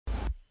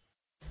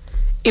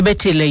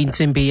Ibethile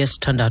intsimbi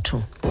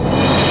yesithandathu.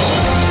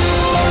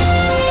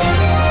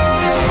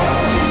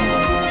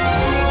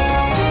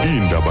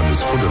 Iindaba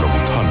nezifundela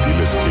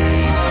kuthambile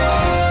sikeyi.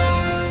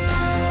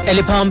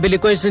 Eliphambili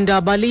kwezi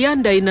ndaba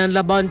liyanda inani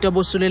labantu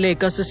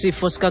abosuleleka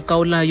sisifo sika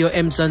gawulayo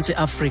eMzantsi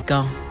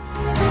Afrika.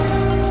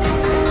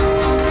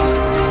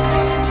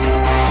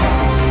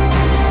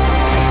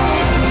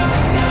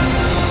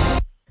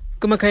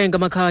 Kumakhaya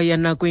ngamakhaya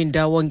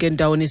nakwiindawo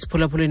ngeendawo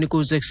nisiphulaphuleni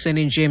kuzo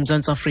ekuseni nje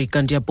eMzantsi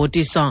Afrika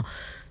ndiyabhotisa.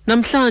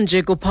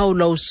 Namhlanje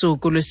kuphawulwa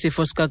usuku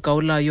lwesifo sika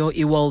gawulayo,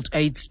 iWorld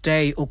AIDS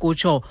Day,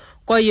 ukutsho,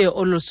 kwaye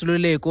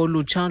ulosuleleko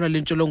olutsha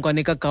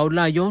lwentsholongwane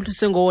kagawulayo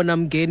lusengowona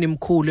mngeni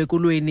mkhulu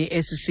ekulweni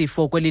esi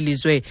sifo kweli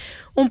lizwe.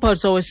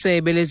 Umphathiswa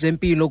wesebe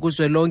lezempilo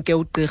kuzwelonke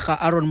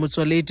ugqirha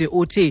Motsoaledi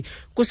uthi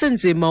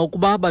kusenzima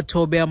ukuba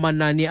bathobe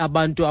amanani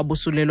abantu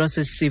abosulelwa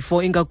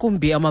sisifo,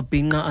 ingakumbi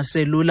amabhinqa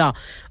aselula.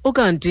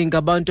 Ukanti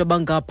ngabantu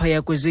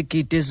abangaphaya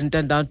kwezigidi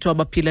ezintandathu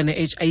abaphila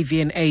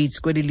ne-HIV and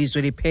AIDS kweli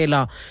lizwe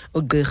liphela.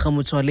 Ugqirha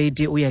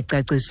Motsoaledi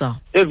uyacacisa.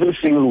 Every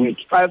single week,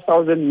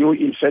 5,000 new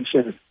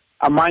infections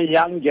among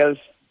young girls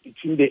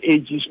between the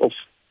ages of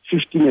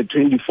 15 and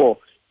 24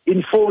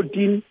 in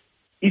 14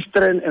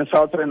 Eastern and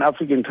Southern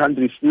African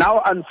countries.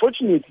 Now,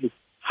 unfortunately,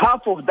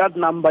 half of that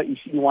number is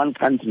in one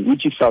country,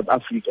 which is South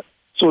Africa.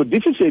 So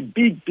this is a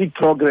big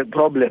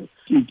problem.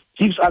 It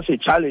gives us a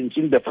challenge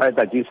in the fight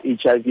against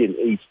HIV and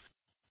AIDS.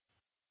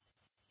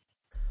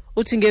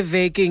 Uthi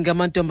ngeveki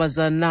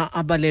ngamantombazana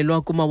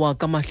abalelwa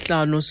kumawaka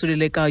amahlanu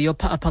osulelekayo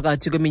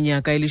phakathi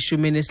kweminyaka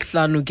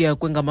 15 kuya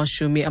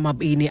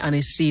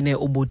kwengama-24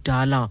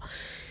 ubudala.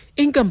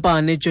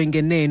 Inkampani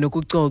ejongene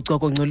nokucocwa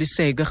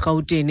kongcoliseko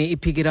eGauteng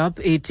iPick It Up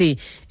ethi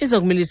iza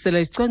kumilisela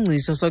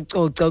isicwangciso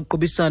sokucoca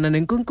uqubisana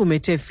nenkunkuma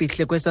ethe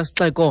fihle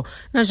kwesasixeko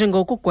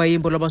nanjengoko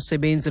ugwayimbo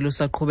lwabasebenzi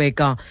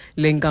lusaqhubeka.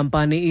 Le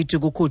nkampani ithi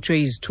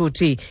kukhutshwe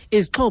izithuthi,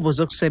 izixhobo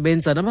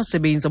zokusebenza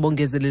nabasebenzi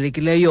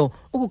abongezelelekileyo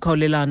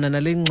ukukhawulelana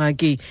nale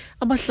ngxaki.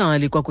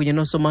 Abahlali kwakunye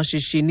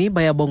noosomashishini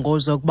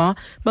bayabongoza ukuba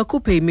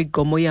bakhuphe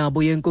imigqomo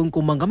yabo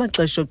yenkunkuma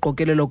ngamaxesha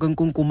oqokelelo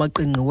kwenkunkuma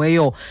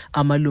aqingqiweyo.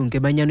 Amalungu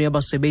emanyano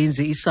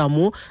yabasebenzi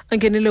Samu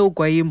angenele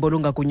ugwayimbo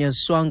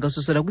lungagunyaziswanga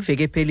susela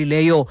kwiveki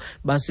ephelileyo,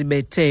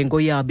 basibethe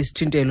ngoyabo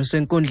isithintelo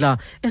senkundla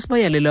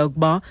esibayalela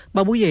ukuba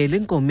babuyele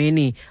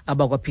enkomeni.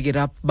 AbakwaPick It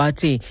Up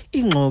bathi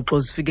ingxoxo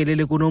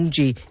zifikelele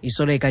kunomji,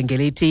 isoleka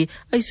ngelithi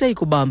ayisayi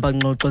kubamba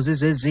ngxoxo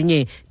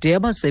zizezinye de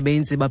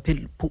abasebenzi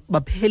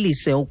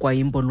baphelise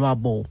ugwayimbo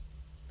lwabo.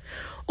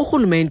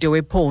 Urhulumente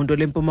wephondo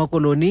lempuma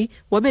koloni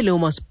wabele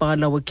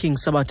umasipala weKing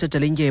Sabatha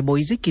lendyebo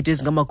izigidi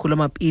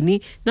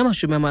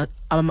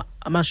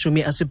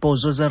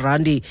ezingama-280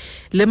 zerandi.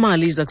 Le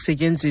mali iza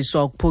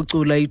kusetyenziswa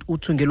ukuphucula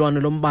uthungelwano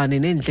lombane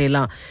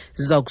neendlela.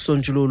 Ziza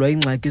kusonjululwa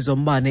ingxaki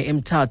zombane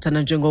eMthatha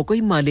nanjengoko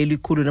imali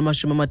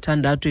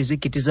eli-160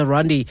 izigidi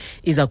zerandi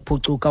iza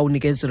kuphucuka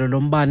unikezelo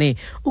lombane.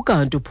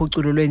 Ukanti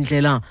uphuculo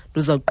lweendlela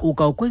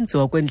luzaquka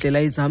ukwenziwa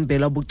kwendlela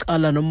ezihambela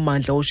bucala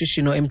nommandla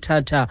woshishino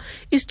eMthatha.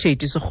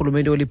 Isithethi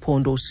sorhulumente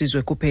weliphondo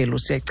usizwe kuphelo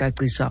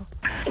siyacacisa.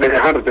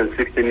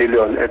 160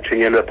 million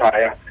ethunyelwe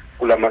phaya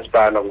kula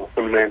masipala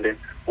ngurhulumente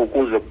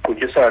ukuze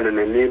kuqhutyiswane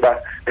nemiba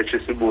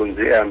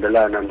etshisa-ibunzi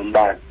ehambelana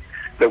nombane.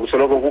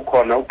 Bekusoloko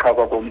kukhona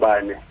uqhakwa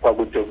kombane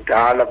kwakude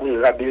kudala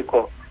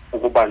kungekabikho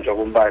ukubanjwa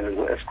kombane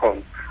ngu-Eskom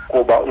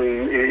kuba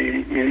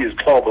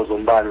izixhobo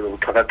zombane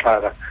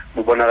nobuxhakaxhaka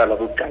bubonakala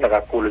budala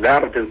kakhulu. Le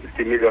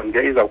 160 million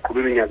ke izawuqhuba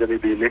iminyaka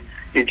emibini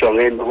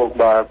ijonge into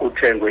okokuba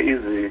kuthengwe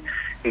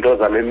izinto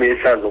zale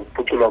mihla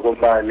zokuphuculwa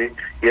kombane,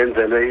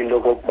 yenzelwe into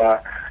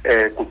okokuba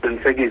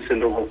kuqinisekiswe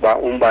into okokuba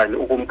umbane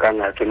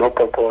ukumgangatho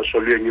noqoqosho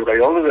luyenyuka.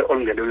 Yonke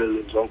olungenelwe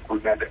lwenziwa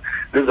ngurhulumente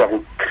liza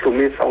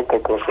kuhlumisa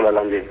uqoqosho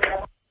lwalangeni.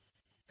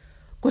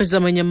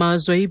 Kwezamanye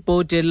amazwe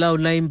ibhodi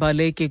elawula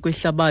imbaleki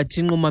kwihlabathi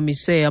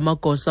inqumamise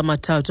amagosa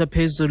amathathu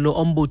aphezulu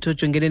ombutho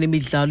ojongene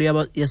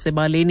nemidlalo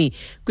yasebaleni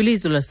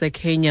kwilizwe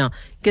laseKenya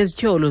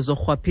ngezityholo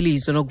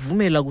zorhwaphilizo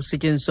nokuvumela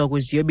ukusetyenziswa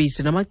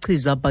kweziyobisi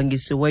namachiza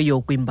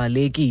abhangisiweyo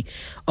kwimbaleki.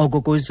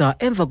 Oko kuza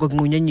emva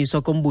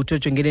kokunqunyanyiswa kombutho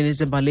ojongene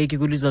nezembaleki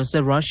kwilizwe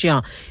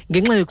laseRussia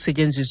ngenxa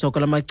yokusetyenziswa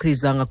kwala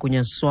machiza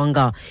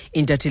angagunyaziswanga.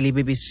 Intatheli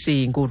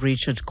BBC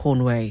nguRichard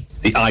Conway.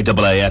 The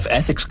IAAF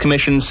Ethics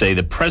Commission say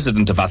the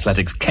president of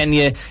Athletics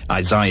Kenya,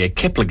 Isaiah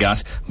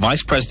Kiplagat,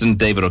 Vice President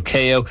David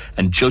Okeyo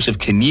and Joseph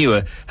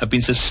Kinyua have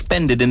been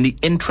suspended in the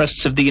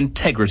interests of the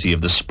integrity of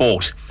the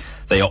sport.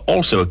 They are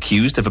also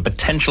accused of a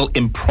potential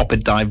improper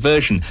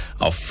diversion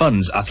of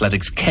funds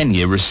Athletics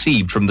Kenya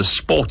received from the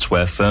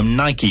sportswear firm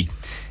Nike.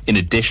 In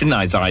addition,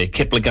 Isaiah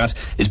Kiplagat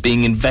is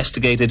being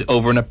investigated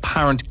over an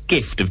apparent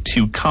gift of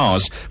 2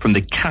 cars from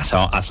the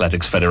Qatar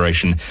Athletics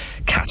Federation.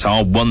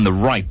 Qatar won the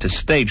right to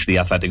stage the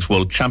Athletics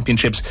World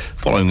Championships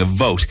following a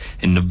vote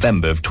in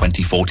November of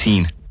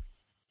 2014.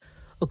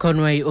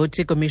 uConway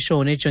uthi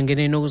ikomishoni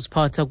ejongene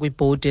nokuziphatha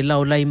kwibhodi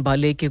elawula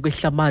imbaleki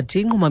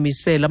kwihlabathi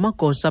inqumamisela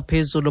amagosa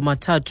aphezulu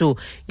mathathu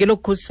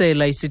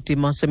ngelokukhusela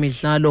isidima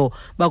semidlalo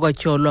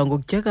bakwatyholwa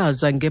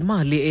ngokutyakaza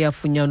ngemali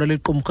eyafunyanwa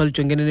liqumrhu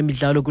elijongene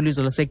nemidlalo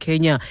kwilizwe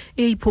laseKenya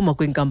eyiphuma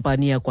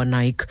kwinkampani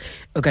yakwaNike.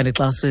 Okanye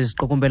xa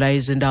siziqukumbela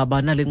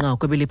izindaba nale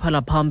nqaku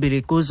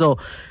ebeliphalaphambi kuzo.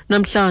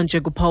 Namhlanje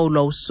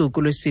kuphawulwa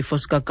usuku lwesifo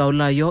siga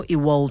gawulayo,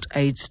 iWorld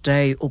AIDS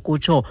Day,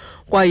 ukutsho,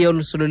 kwaye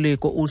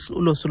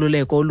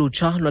ulosuleleko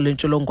olutsha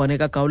lwentsholongwane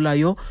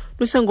kagawulayo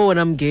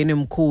lusengowona mngeni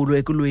mkhulu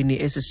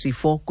ekulweni esi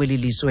sifo kweli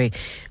lizwe.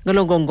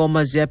 Ngalongo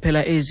ngoma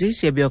ziyaphela ezi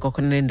siyabiya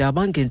kwakhona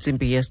nendaba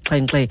ngentsimbi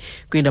yesixhenxe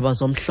kwiindaba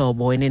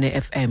zomhlobo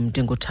enene FM.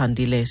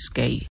 Ndinguthandile Skay.